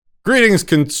Greetings,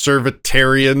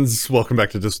 conservatarians. Welcome back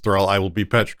to Disthrall. I will be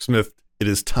Patrick Smith. It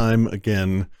is time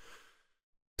again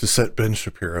to set Ben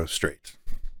Shapiro straight.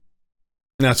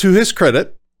 Now, to his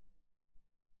credit,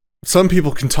 some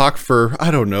people can talk for,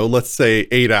 I don't know, let's say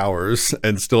 8 hours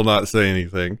and still not say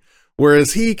anything,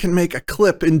 whereas he can make a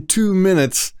clip in 2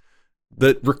 minutes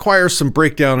that requires some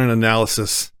breakdown and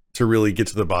analysis to really get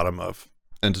to the bottom of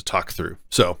and to talk through.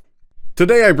 So,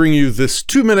 today I bring you this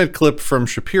 2-minute clip from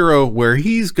Shapiro where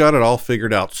he's got it all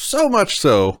figured out, so much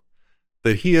so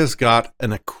that he has got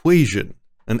an equation,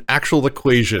 an actual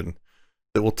equation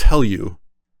that will tell you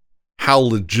how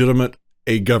legitimate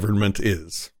a government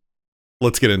is.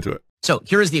 Let's get into it. So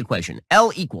here is the equation.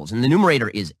 L equals, and the numerator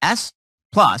is S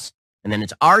plus, and then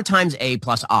it's R times A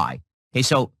plus I. Okay,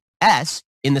 so S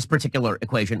in this particular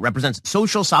equation represents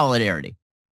social solidarity.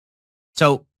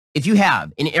 So if you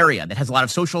have an area that has a lot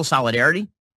of social solidarity,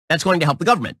 that's going to help the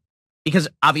government. Because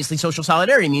obviously social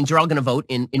solidarity means you're all going to vote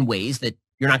in ways that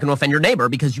you're not going to offend your neighbor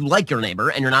because you like your neighbor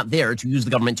and you're not there to use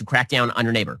the government to crack down on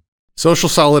your neighbor. Social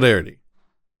solidarity.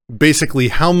 Basically,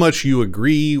 how much you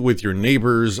agree with your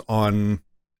neighbors on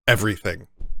everything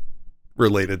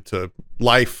related to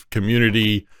life,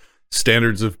 community,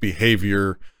 standards of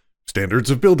behavior, standards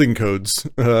of building codes,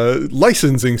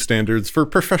 licensing standards for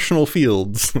professional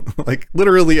fields, like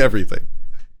literally everything.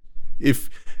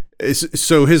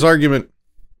 So his argument,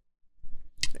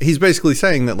 he's basically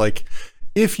saying that, like,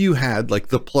 if you had like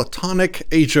the platonic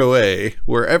HOA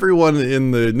where everyone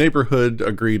in the neighborhood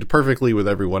agreed perfectly with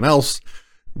everyone else,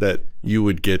 that you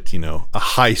would get, a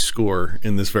high score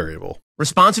in this variable.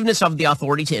 Responsiveness of the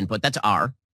authority to input, that's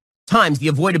R, times the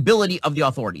avoidability of the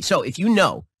authority. So if you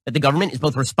know that the government is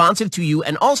both responsive to you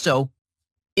and also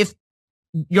if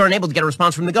you're unable to get a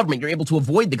response from the government, you're able to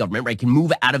avoid the government, right? You can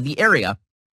move out of the area.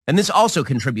 And this also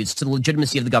contributes to the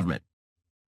legitimacy of the government.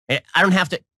 I don't have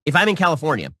to, if I'm in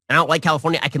California and I don't like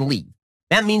California, I can leave.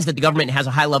 That means that the government has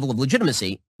a high level of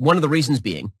legitimacy. One of the reasons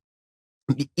being,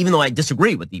 even though I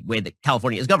disagree with the way that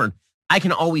California is governed, I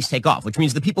can always take off, which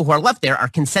means the people who are left there are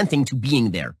consenting to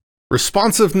being there.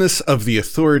 Responsiveness of the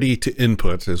authority to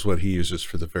input is what he uses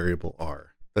for the variable R.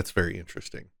 That's very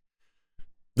interesting.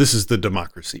 This is the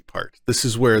democracy part. This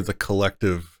is where the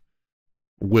collective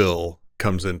will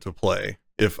comes into play.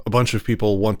 If a bunch of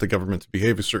people want the government to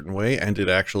behave a certain way and it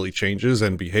actually changes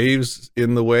and behaves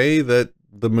in the way that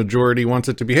the majority wants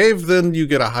it to behave, then you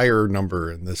get a higher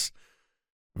number in this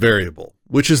variable,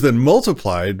 which is then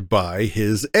multiplied by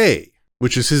his A,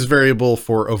 which is his variable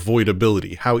for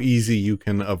avoidability, how easy you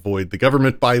can avoid the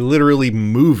government by literally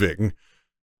moving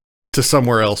to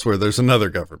somewhere else where there's another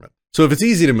government. So if it's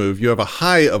easy to move, you have a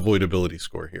high avoidability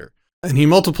score here. And he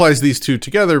multiplies these two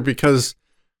together because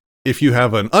if you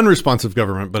have an unresponsive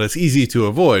government, but it's easy to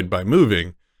avoid by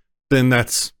moving, then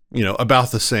that's,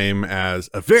 about the same as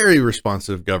a very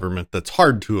responsive government that's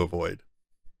hard to avoid.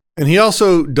 And he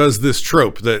also does this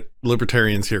trope that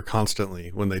libertarians hear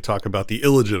constantly when they talk about the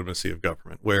illegitimacy of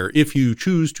government, where if you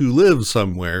choose to live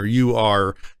somewhere, you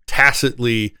are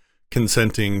tacitly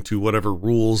consenting to whatever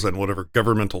rules and whatever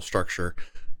governmental structure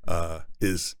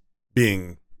is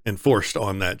being enforced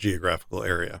on that geographical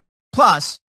area.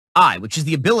 Plus I, which is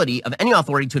the ability of any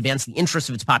authority to advance the interests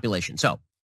of its population. So,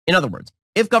 in other words,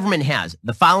 if government has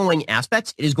the following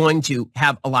aspects, it is going to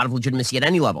have a lot of legitimacy at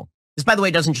any level. This, by the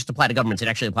way, doesn't just apply to governments. It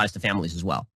actually applies to families as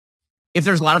well. If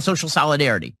there's a lot of social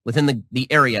solidarity within the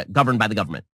area governed by the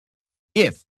government,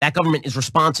 if that government is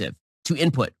responsive to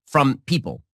input from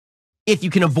people, if you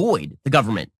can avoid the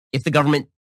government, if the government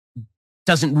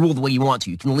doesn't rule the way you want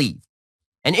to, you can leave.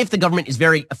 And if the government is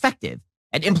very effective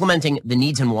at implementing the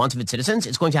needs and wants of its citizens,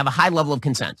 it's going to have a high level of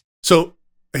consent. So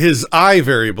his I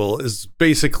variable is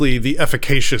basically the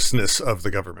efficaciousness of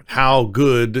the government. How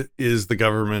good is the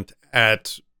government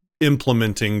at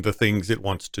implementing the things it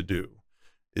wants to do?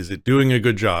 Is it doing a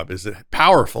good job? Is it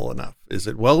powerful enough? Is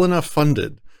it well enough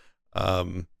funded?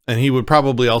 And he would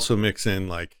probably also mix in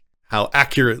like how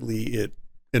accurately it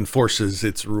enforces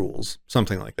its rules,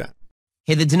 something like that.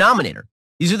 Okay, the denominator.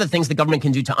 These are the things the government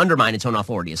can do to undermine its own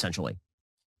authority, essentially.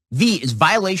 V is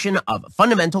violation of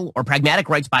fundamental or pragmatic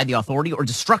rights by the authority or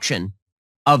destruction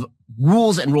of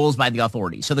rules and roles by the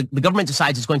authority. So the government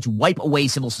decides it's going to wipe away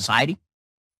civil society.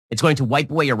 It's going to wipe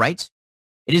away your rights.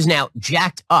 It is now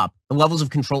jacked up the levels of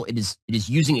control it is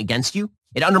using against you.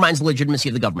 It undermines the legitimacy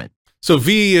of the government. So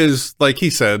V is, like he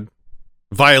said,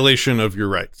 violation of your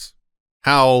rights.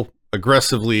 How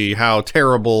aggressively, how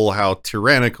terrible, how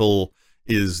tyrannical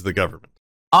is the government?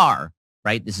 R,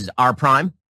 right? This is R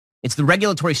prime. It's the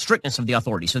regulatory strictness of the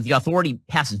authority. So the authority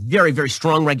passes very, very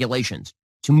strong regulations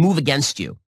to move against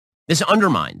you. This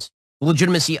undermines the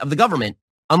legitimacy of the government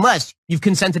unless you've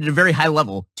consented at a very high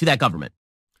level to that government.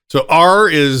 So R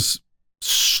is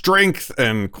strength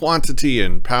and quantity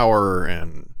and power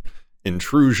and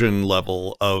intrusion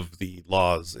level of the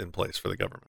laws in place for the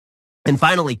government. And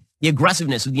finally, the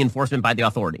aggressiveness of the enforcement by the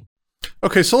authority.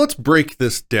 Okay, so let's break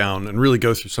this down and really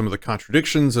go through some of the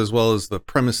contradictions as well as the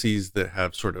premises that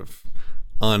have sort of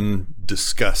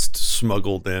undiscussed,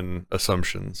 smuggled in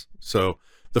assumptions. So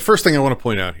the first thing I want to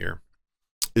point out here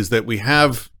is that we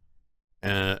have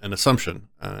an assumption,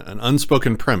 an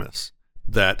unspoken premise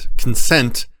that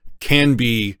consent can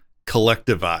be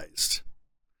collectivized,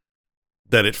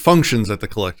 that it functions at the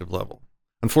collective level.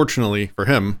 Unfortunately for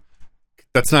him,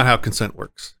 that's not how consent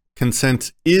works.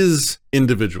 Consent is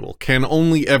individual, can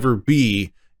only ever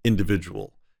be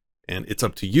individual. And it's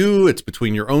up to you, it's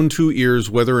between your own two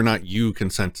ears whether or not you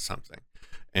consent to something.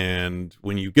 And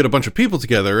when you get a bunch of people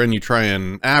together and you try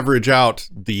and average out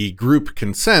the group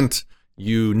consent,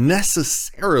 you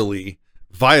necessarily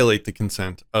violate the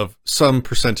consent of some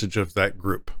percentage of that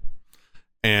group.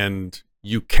 And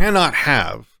you cannot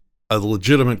have a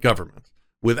legitimate government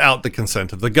without the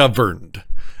consent of the governed.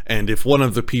 And if one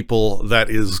of the people that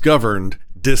is governed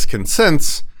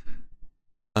disconsents,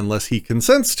 unless he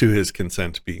consents to his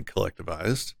consent being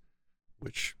collectivized,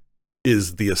 which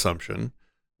is the assumption,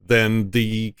 then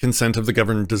the consent of the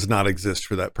governed does not exist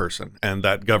for that person. And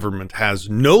that government has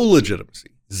no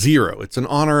legitimacy. Zero. It's an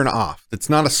on or an off. It's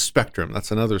not a spectrum.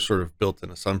 That's another sort of built-in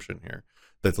assumption here,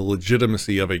 that the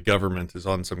legitimacy of a government is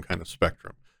on some kind of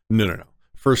spectrum. No.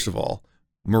 First of all,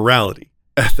 morality,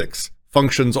 ethics,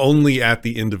 functions only at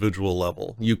the individual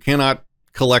level. You cannot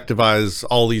collectivize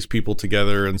all these people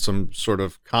together in some sort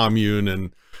of commune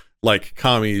and, like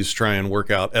commies, try and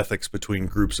work out ethics between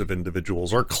groups of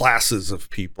individuals or classes of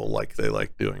people like they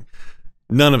like doing.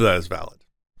 None of that is valid.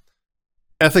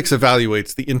 Ethics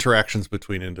evaluates the interactions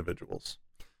between individuals.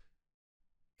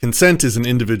 Consent is an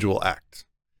individual act.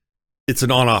 It's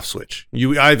an on-off switch.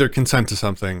 You either consent to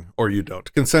something or you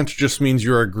don't. Consent just means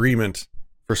your agreement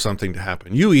for something to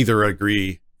happen. You either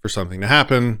agree for something to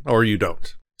happen or you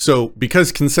don't. So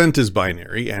because consent is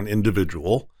binary and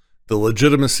individual, the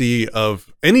legitimacy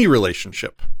of any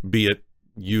relationship, be it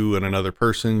you and another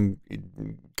person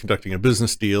conducting a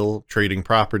business deal, trading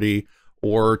property,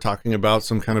 or talking about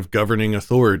some kind of governing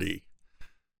authority,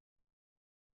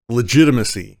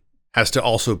 legitimacy has to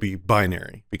also be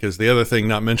binary, because the other thing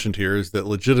not mentioned here is that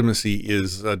legitimacy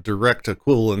is a direct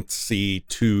equivalency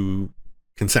to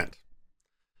consent.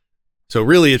 So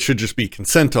really it should just be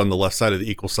consent on the left side of the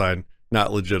equal sign,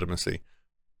 not legitimacy.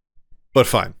 But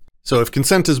fine. So if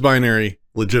consent is binary,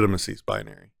 legitimacy is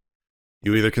binary.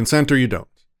 You either consent or you don't.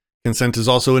 Consent is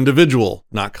also individual,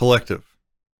 not collective.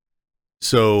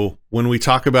 So when we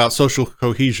talk about social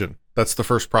cohesion, that's the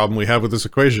first problem we have with this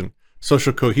equation.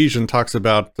 Social cohesion talks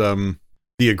about the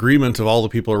agreement of all the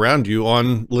people around you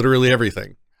on literally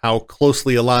everything. How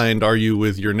closely aligned are you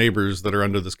with your neighbors that are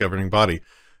under this governing body?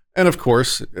 And of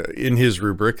course, in his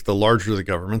rubric, the larger the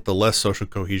government, the less social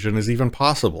cohesion is even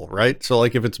possible, right? So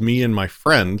like if it's me and my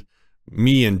friend,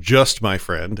 me and just my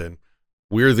friend, and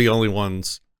we're the only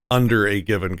ones under a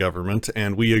given government,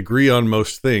 and we agree on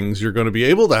most things, you're going to be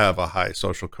able to have a high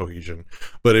social cohesion.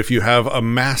 But if you have a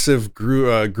massive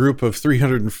group of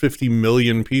 350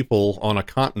 million people on a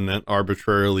continent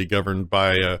arbitrarily governed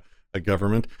by a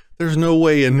government, there's no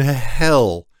way in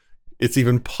hell it's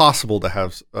even possible to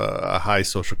have a high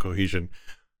social cohesion.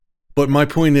 But my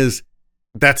point is,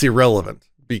 that's irrelevant,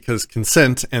 because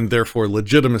consent and therefore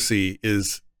legitimacy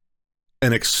is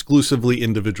an exclusively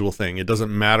individual thing. It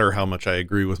doesn't matter how much I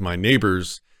agree with my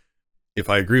neighbors. If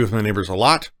I agree with my neighbors a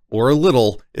lot or a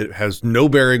little, it has no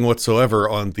bearing whatsoever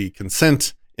on the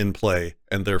consent in play,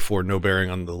 and therefore no bearing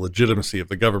on the legitimacy of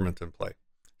the government in play.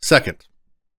 Second,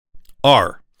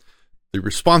 R, the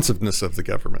responsiveness of the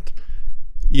government.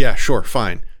 Yeah, sure,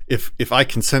 fine. If I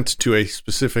consent to a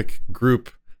specific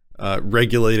group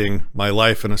regulating my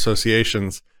life and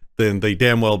associations, then they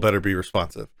damn well better be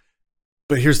responsive.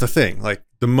 But here's the thing, like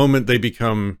the moment they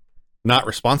become not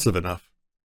responsive enough,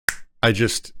 I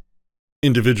just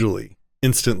individually,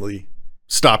 instantly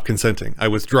stop consenting. I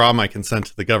withdraw my consent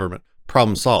to the government.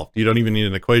 Problem solved. You don't even need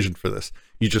an equation for this.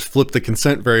 You just flip the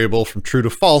consent variable from true to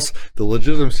false. The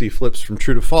legitimacy flips from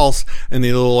true to false, and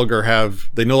they no longer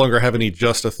have any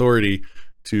just authority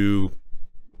to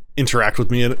interact with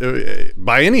me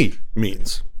by any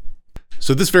means.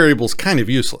 So this variable is kind of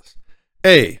useless.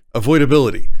 A,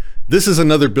 avoidability. This is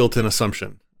another built-in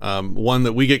assumption, one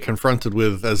that we get confronted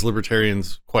with as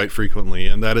libertarians quite frequently,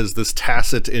 and that is this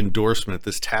tacit endorsement,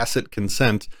 this tacit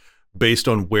consent based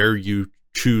on where you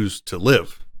choose to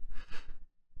live.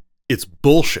 It's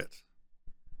bullshit.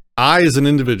 I, as an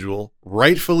individual,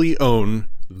 rightfully own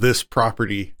this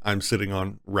property I'm sitting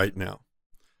on right now.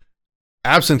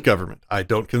 Absent government, I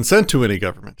don't consent to any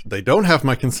government. They don't have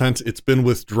my consent. It's been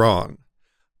withdrawn.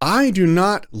 I do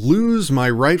not lose my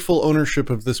rightful ownership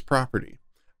of this property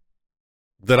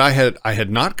that I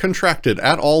had not contracted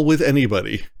at all with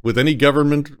anybody, with any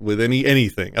government, with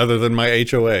anything other than my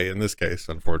HOA in this case,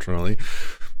 unfortunately.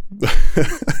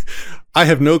 I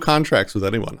have no contracts with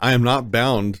anyone. I am not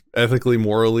bound ethically,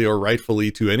 morally, or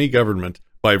rightfully to any government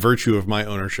by virtue of my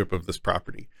ownership of this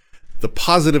property. The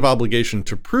positive obligation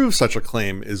to prove such a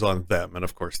claim is on them, and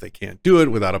of course they can't do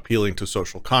it without appealing to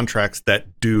social contracts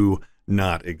that do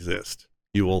not exist.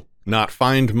 You will not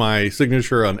find my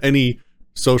signature on any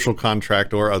social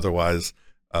contract or otherwise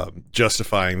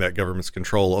justifying that government's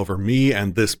control over me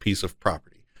and this piece of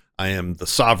property. I am the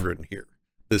sovereign here.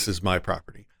 This is my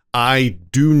property. I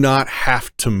do not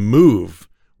have to move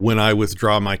when I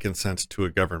withdraw my consent to a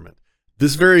government.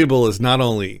 This variable is not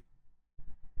only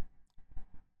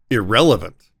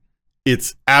irrelevant,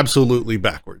 it's absolutely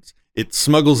backwards. It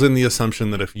smuggles in the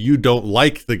assumption that if you don't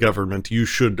like the government, you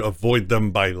should avoid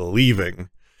them by leaving,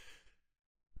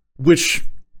 which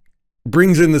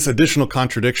brings in this additional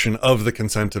contradiction of the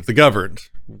consent of the governed,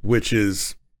 which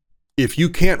is, if you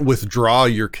can't withdraw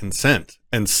your consent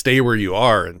and stay where you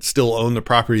are and still own the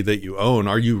property that you own,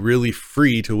 are you really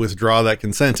free to withdraw that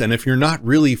consent? And if you're not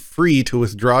really free to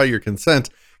withdraw your consent,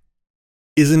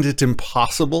 isn't it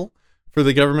impossible for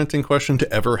the government in question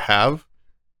to ever have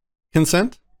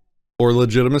consent or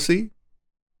legitimacy?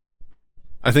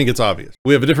 I think it's obvious.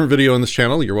 We have a different video on this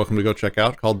channel you're welcome to go check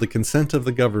out called "The Consent of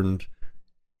the Governed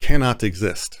Cannot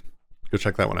Exist." Go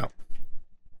check that one out.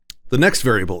 The next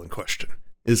variable in question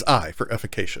is I for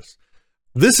efficacious.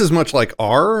 This is much like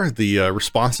R, the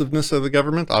responsiveness of the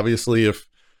government. Obviously, if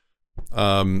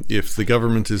the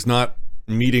government is not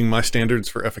meeting my standards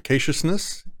for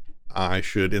efficaciousness, I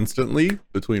should instantly,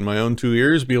 between my own two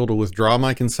ears, be able to withdraw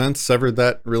my consent, sever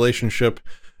that relationship,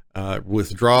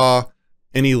 withdraw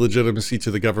any legitimacy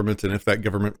to the government, and if that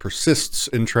government persists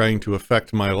in trying to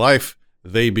affect my life,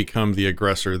 they become the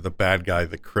aggressor, the bad guy,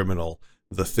 the criminal,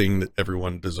 the thing that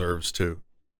everyone deserves to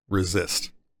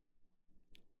resist.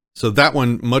 So that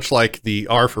one, much like the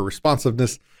R for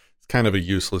responsiveness, is kind of a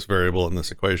useless variable in this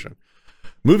equation.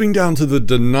 Moving down to the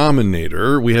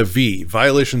denominator, we have V,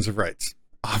 violations of rights.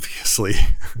 Obviously,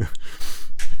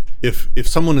 if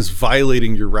someone is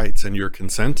violating your rights and your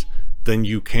consent, then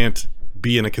you can't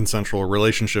be in a consensual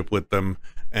relationship with them,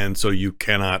 and so you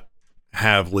cannot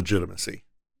have legitimacy.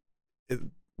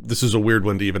 This is a weird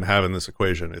one to even have in this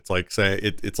equation. It's like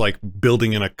it's like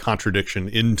building in a contradiction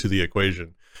into the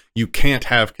equation. You can't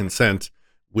have consent,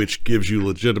 which gives you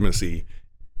legitimacy,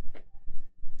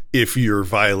 if you're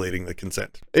violating the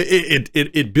consent.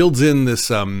 It builds in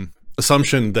this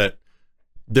assumption that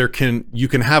you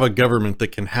can have a government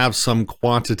that can have some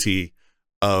quantity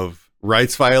of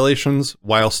rights violations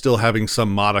while still having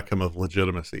some modicum of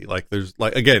legitimacy. Like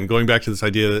again, going back to this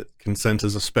idea that consent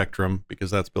is a spectrum, because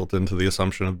that's built into the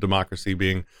assumption of democracy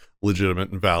being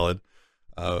legitimate and valid,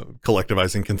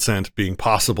 collectivizing consent being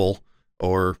possible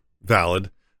or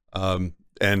valid,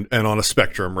 and on a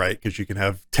spectrum, right? Because you can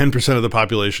have 10% of the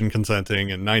population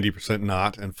consenting and 90%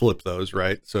 not, and flip those,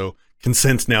 right? So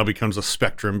consent now becomes a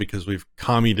spectrum because we've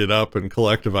commied it up and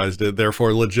collectivized it.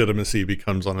 Therefore, legitimacy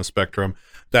becomes on a spectrum.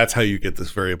 That's how you get this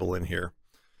variable in here.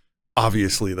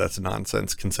 Obviously, that's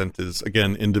nonsense. Consent is,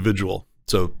 again, individual.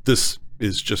 So this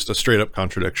is just a straight up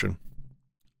contradiction.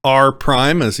 R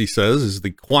prime, as he says, is the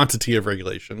quantity of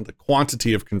regulation, the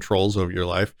quantity of controls over your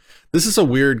life. This is a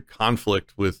weird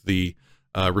conflict with the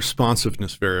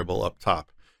responsiveness variable up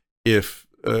top. If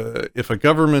a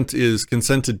government is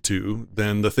consented to,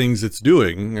 then the things it's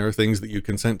doing are things that you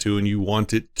consent to and you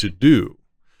want it to do.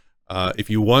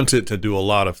 If you want it to do a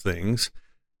lot of things,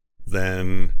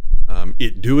 then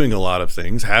it doing a lot of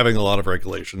things, having a lot of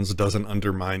regulations, doesn't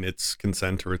undermine its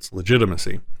consent or its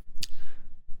legitimacy.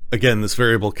 Again, this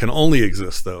variable can only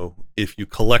exist, though, if you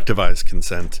collectivize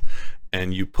consent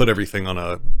and you put everything on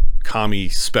a commie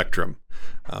spectrum.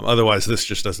 Otherwise, this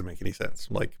just doesn't make any sense.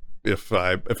 Like, if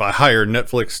I hire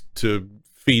Netflix to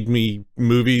feed me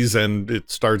movies and it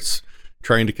starts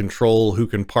trying to control who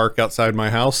can park outside my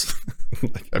house,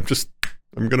 like,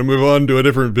 I'm going to move on to a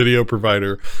different video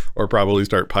provider or probably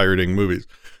start pirating movies.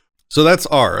 So that's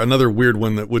R, another weird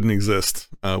one that wouldn't exist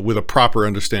with a proper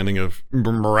understanding of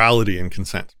morality and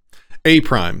consent. A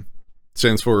prime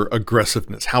stands for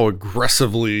aggressiveness. How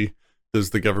aggressively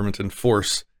does the government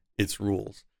enforce its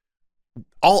rules?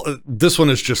 This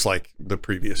one is just like the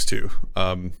previous two.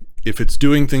 If it's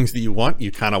doing things that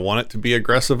you kind of want it to be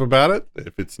aggressive about it.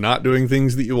 If it's not doing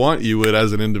things that you want, you would,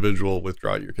 as an individual,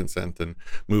 withdraw your consent and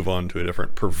move on to a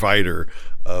different provider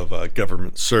of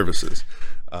government services.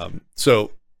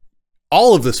 So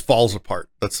all of this falls apart.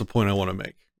 That's the point I want to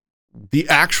make. The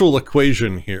actual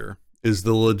equation here is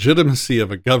the legitimacy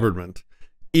of a government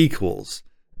equals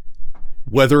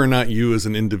whether or not you as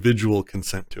an individual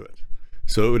consent to it.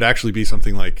 So it would actually be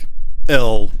something like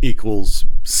L equals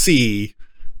C,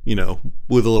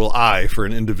 with a little I for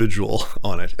an individual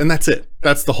on it. And that's it.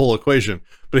 That's the whole equation.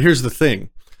 But here's the thing.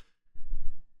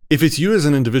 If it's you as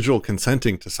an individual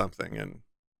consenting to something and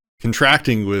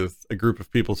contracting with a group of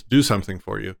people to do something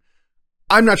for you,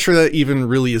 I'm not sure that even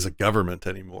really is a government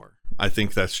anymore. I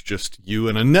think that's just you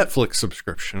and a Netflix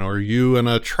subscription, or you and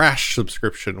a trash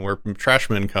subscription where trash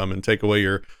men come and take away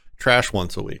your trash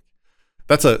once a week.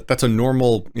 That's a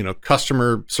normal,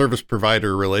 customer service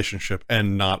provider relationship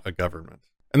and not a government.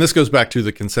 And this goes back to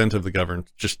the consent of the governed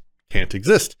just can't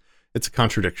exist. It's a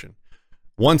contradiction.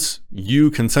 Once you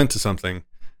consent to something,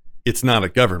 it's not a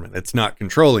government. It's not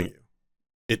controlling you.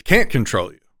 It can't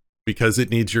control you because it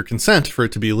needs your consent for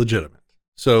it to be legitimate.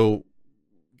 So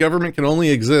government can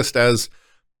only exist as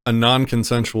a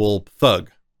non-consensual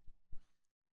thug.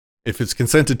 If it's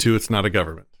consented to, it's not a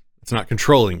government. It's not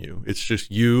controlling you. It's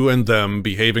just you and them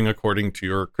behaving according to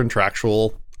your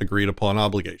contractual agreed upon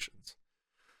obligations.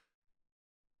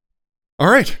 All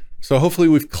right. So hopefully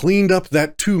we've cleaned up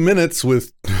that 2 minutes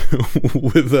with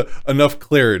enough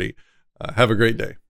clarity. Have a great day.